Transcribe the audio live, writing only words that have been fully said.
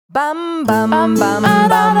Bum bum bum bum bum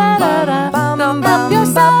bum bum help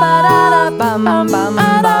yourself. Bum bum bum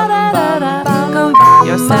bum help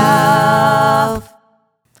yourself.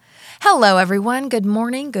 Hello, everyone. Good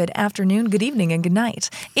morning, good afternoon, good evening, and good night.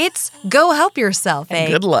 It's Go Help Yourself,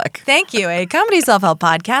 Good luck. Thank you, a comedy self-help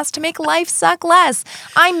podcast to make life suck less.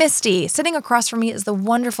 I'm Misty. Sitting across from me is the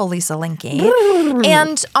wonderful Lisa Linky.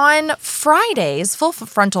 And on Fridays, Full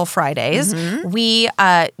Frontal Fridays, we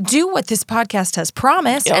do what this podcast has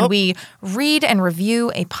promised, and we read and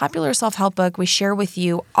review a popular self-help book. We share with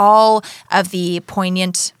you all of the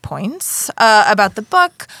poignant points about the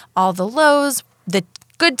book, all the lows, the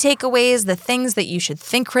good takeaways, the things that you should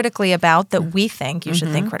think critically about, that we think you should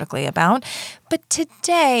think critically about. But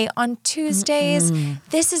today, on Tuesdays,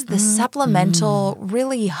 this is the supplemental,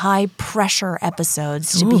 really high-pressure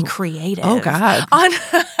episodes to be creative. Oh, God.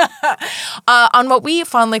 On what we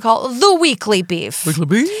fondly call the Weekly Beef. Weekly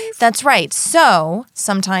Beef? That's right. So,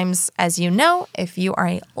 sometimes, as you know, if you are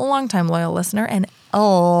a longtime loyal listener, and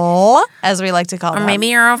as we like to call them. Or maybe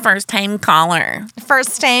you're a first-time caller.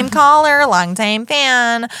 First-time caller, long-time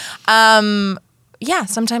fan. Yeah,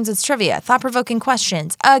 sometimes it's trivia, thought-provoking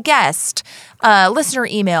questions, a guest, listener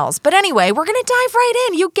emails. But anyway, we're going to dive right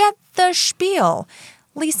in. You get the spiel.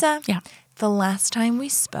 Lisa, the last time we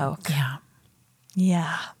spoke.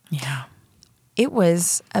 Yeah. It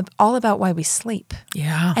was all about why we sleep.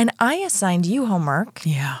 Yeah. And I assigned you homework.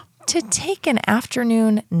 Yeah. To take an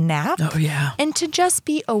afternoon nap. Oh, yeah. And to just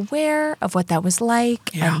be aware of what that was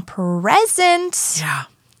like and present.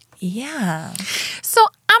 Yeah. So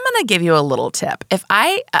I'm going to give you a little tip. If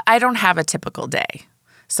I don't have a typical day.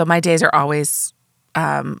 So my days are always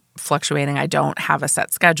fluctuating. I don't have a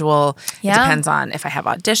set schedule. It depends on if I have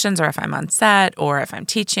auditions or if I'm on set or if I'm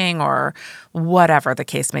teaching or whatever the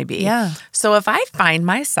case may be. Yeah. So if I find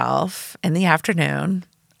myself in the afternoon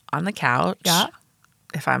on the couch,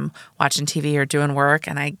 if I'm watching TV or doing work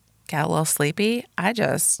and I get a little sleepy, I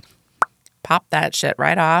just pop that shit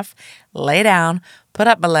right off, lay down, put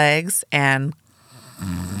up my legs, and...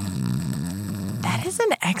 That is an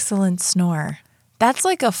excellent snore. That's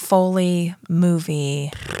like a Foley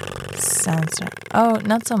movie sound snore. Oh,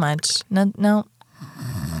 not so much. No.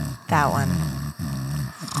 That one.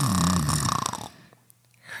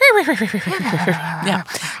 Yeah.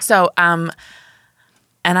 So,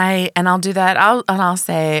 and I'll do that. I'll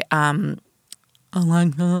say,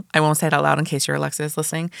 Alexa. I won't say it out loud in case your Alexa is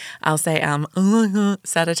listening. I'll say, Alexa,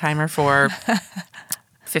 set a timer for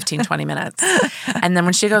 15, 20 minutes. And then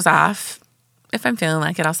when she goes off, if I'm feeling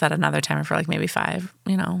like it, I'll set another timer for like maybe 5,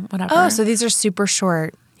 whatever. Oh, so these are super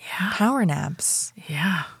short power naps.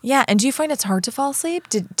 Yeah. Yeah. And do you find it's hard to fall asleep?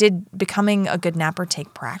 Did becoming a good napper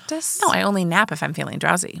take practice? No, I only nap if I'm feeling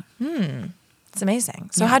drowsy. It's amazing.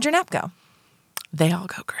 So how'd your nap go? They all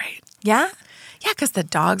go great. Yeah? Yeah, because the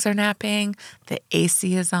dogs are napping, the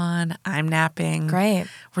AC is on, I'm napping. Great.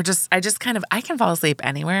 I can fall asleep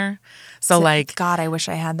anywhere. So like, God, I wish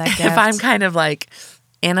I had that gift. if I'm kind of like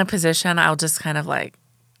in a position, I'll just kind of like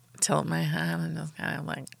tilt my head and just kind of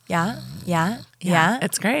like. Yeah.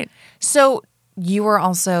 It's great. So you were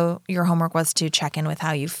also, your homework was to check in with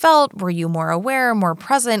how you felt. Were you more aware, more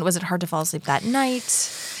present? Was it hard to fall asleep that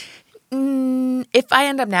night? If I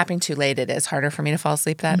end up napping too late, it is harder for me to fall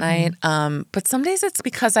asleep that night. But some days it's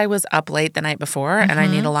because I was up late the night before and I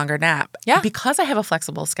need a longer nap. Yeah. Because I have a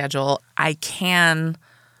flexible schedule, I can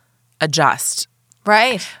adjust.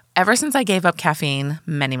 Right. Ever since I gave up caffeine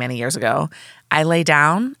many, many years ago, I lay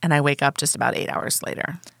down and I wake up just about 8 hours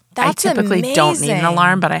later. That's I typically don't need an amazing.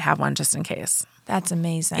 alarm, but I have one just in case. That's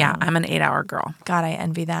amazing. Yeah, I'm an 8-hour girl. God, I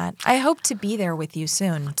envy that. I hope to be there with you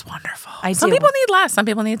soon. It's wonderful. do. Some people need less. Some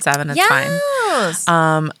people need 7. It's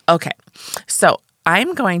fine. Okay. So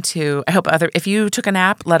I'm going to, I hope if you took a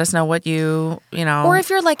nap, let us know what Or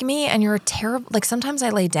if you're like me and you're terrible, like sometimes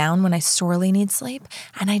I lay down when I sorely need sleep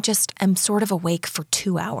and I just am sort of awake for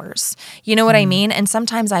 2 hours. You know what I mean? And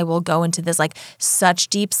sometimes I will go into this like such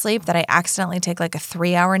deep sleep that I accidentally take like a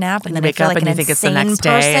 3-hour nap and then I feel like an and you think it's the insane next day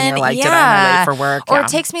person. and you're like, did I late for work? Or it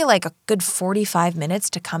takes me like a good 45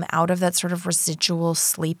 minutes to come out of that sort of residual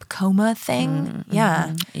sleep coma thing.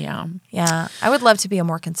 Yeah. I would love to be a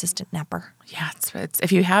more consistent napper. Yeah, it's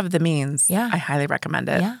if you have the means, I highly recommend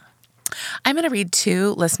it. Yeah. I'm going to read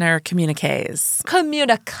 2 listener communiques.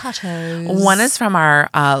 Communicatos. One is from our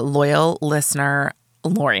loyal listener,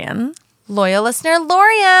 Lorian. Loyal listener,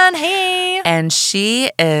 Lorian. Hey. And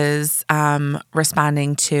she is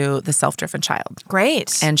responding to The Self-Driven Child.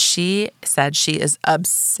 Great. And she said she is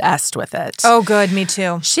obsessed with it. Oh, good. Me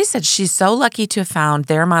too. She said she's so lucky to have found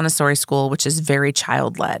their Montessori school, which is very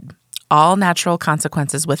child-led. All natural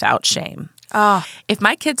consequences without shame. If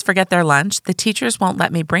my kids forget their lunch, the teachers won't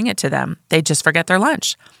let me bring it to them. They just forget their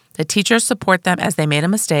lunch. The teachers support them as they made a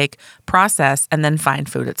mistake, process, and then find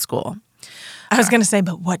food at school. I was going to say,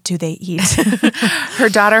 but what do they eat? Her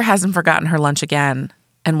daughter hasn't forgotten her lunch again.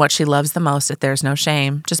 And what she loves the most, if there's no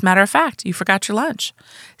shame, just matter of fact, you forgot your lunch.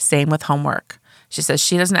 Same with homework. She says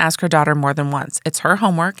she doesn't ask her daughter more than once. It's her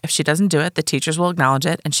homework. If she doesn't do it, the teachers will acknowledge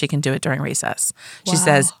it and she can do it during recess. She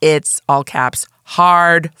says it's, all caps,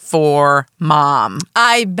 hard for mom.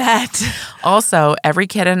 I bet. Also, every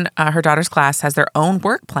kid in her daughter's class has their own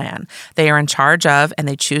work plan. They are in charge of and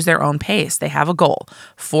they choose their own pace. They have a goal.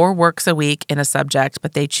 4 works a week in a subject,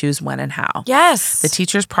 but they choose when and how. Yes. The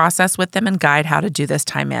teachers process with them and guide how to do this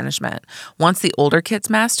time management. Once the older kids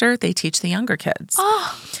master, they teach the younger kids.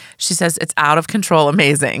 She says it's out of control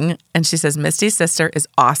amazing. And she says Misty's sister is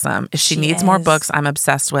awesome. If she needs more books I'm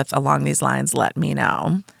obsessed with along these lines, let me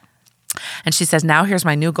know. And she says, now here's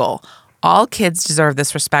my new goal. All kids deserve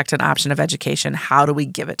this respect and option of education. How do we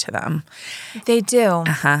give it to them? They do.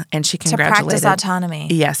 And she To congratulated. practice autonomy.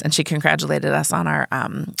 Yes, and she congratulated us on our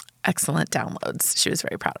excellent downloads. She was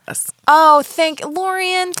very proud of us. Oh,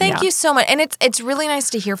 Lorian, thank Yeah. you so much. And it's really nice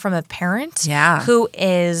to hear from a parent Yeah. who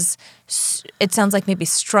is, it sounds like maybe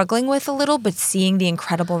struggling with a little, but seeing the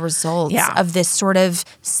incredible results Yeah. of this sort of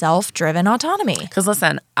self-driven autonomy. Because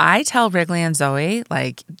listen, I tell Wrigley and Zoe,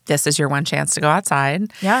 like, this is your one chance to go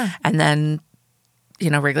outside. Yeah. And then,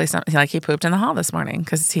 Wrigley, he pooped in the hall this morning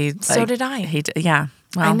because he. So did I. Yeah.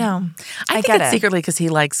 Well, I know. I think get it's it. secretly because he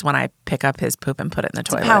likes when I pick up his poop and put it in the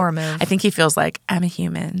toilet. power move. I think he feels like I'm a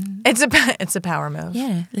human. It's a power move.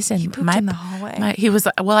 Yeah, listen. He pooped in the hallway. He was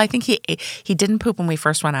I think he didn't poop when we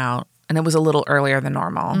first went out, and it was a little earlier than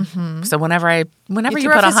normal. So whenever you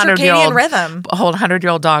threw put off his 100-year-old rhythm. a whole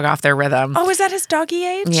 100-year-old dog off their rhythm. Oh, is that his doggy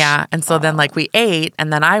age? Yeah, and so then we ate,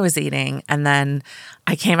 and then I was eating, and then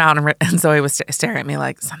I came out and Zoe was staring at me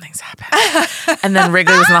like something's happened, and then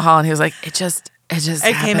Wrigley was in the hall, and he was like, It just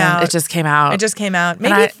came happened. out. It just came out. It just came out. And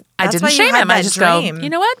Maybe I that's didn't why you shame had him. I that just dream. go, you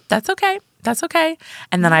know what? That's okay. That's okay.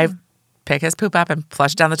 And then I pick his poop up and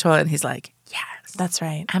flush it down the toilet, and he's like, yes, That's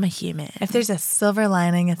right. I'm a human. If there's a silver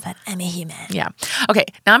lining, it's that I'm a human. Yeah. Okay.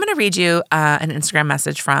 Now I'm going to read you an Instagram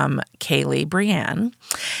message from Kaylee Brienne.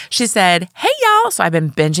 She said, hey, y'all. So I've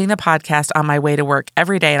been binging the podcast on my way to work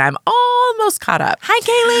every day, and I'm almost caught up. Hi,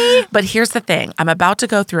 Kaylee. But here's the thing. I'm about to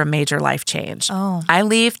go through a major life change. Oh. I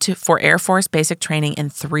leave for Air Force basic training in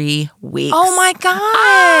 3 weeks. Oh, my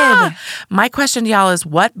God. My question to y'all is,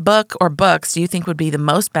 what book or books do you think would be the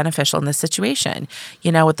most beneficial in this situation?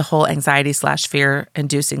 With the whole anxiety / fear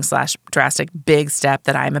inducing / drastic big step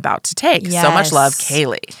that I'm about to take. So much Yes. love,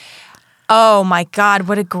 Kaylee. Oh, my God.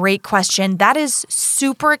 What a great question. That is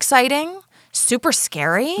super exciting, super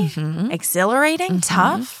scary, exhilarating,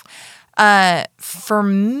 tough. For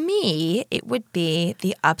me, it would be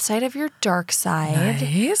the upside of your dark side.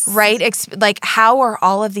 Nice. Right? How are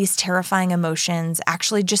all of these terrifying emotions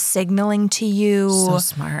actually just signaling to you So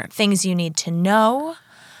smart. things you need to know?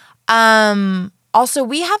 Also,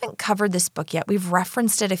 we haven't covered this book yet. We've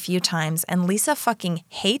referenced it a few times, and Lisa fucking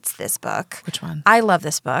hates this book. Which one? I love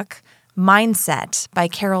this book, Mindset by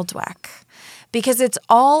Carol Dweck. Because it's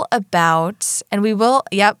all about, and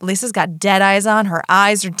Lisa's got dead eyes on. Her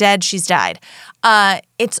eyes are dead. She's died.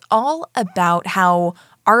 It's all about how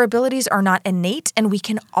our abilities are not innate and we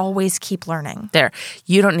can always keep learning. There.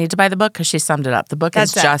 You don't need to buy the book because she summed it up. The book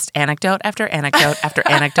is That's it. just anecdote after anecdote after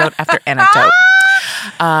anecdote after anecdote.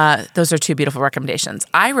 Those are 2 beautiful recommendations.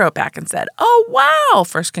 I wrote back and said, oh, wow.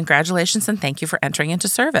 First, congratulations and thank you for entering into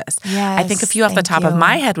service. I think a few off the Yes, top thank of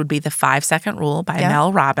my you. head would be The 5-Second Rule by Yeah.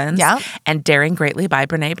 Mel Robbins Yeah. and Daring Greatly by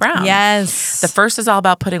Brene Brown. Yes. The first is all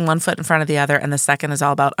about putting one foot in front of the other, and the second is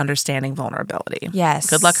all about understanding vulnerability. Yes.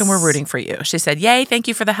 Good luck, and we're rooting for you. She said, yay, thank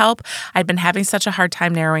you for the help. I'd been having such a hard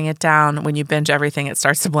time narrowing it down. When you binge everything, it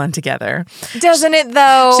starts to blend together. Doesn't it,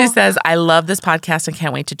 though? She says, I love this podcast and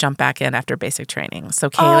can't wait to jump back in after basic training. So,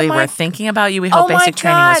 Kaylee, my- we're thinking about you. We hope Oh my basic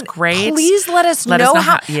training was God. great. Please let us know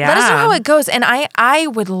how. Let us know how it goes. And I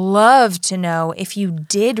would love to know if you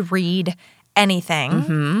did read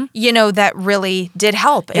anything, that really did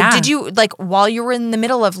help. Yeah. Did you, while you were in the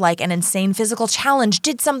middle of an insane physical challenge,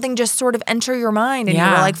 did something just sort of enter your mind and you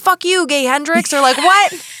Yeah. were like, fuck you, Gay Hendricks? Or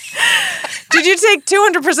what? Did you take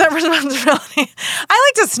 200% responsibility?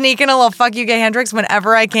 I like to sneak in a little fuck you, Gay Hendricks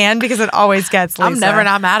whenever I can because it always gets Lisa. I'm never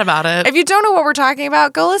not mad about it. If you don't know what we're talking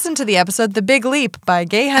about, go listen to the episode The Big Leap by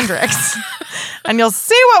Gay Hendricks.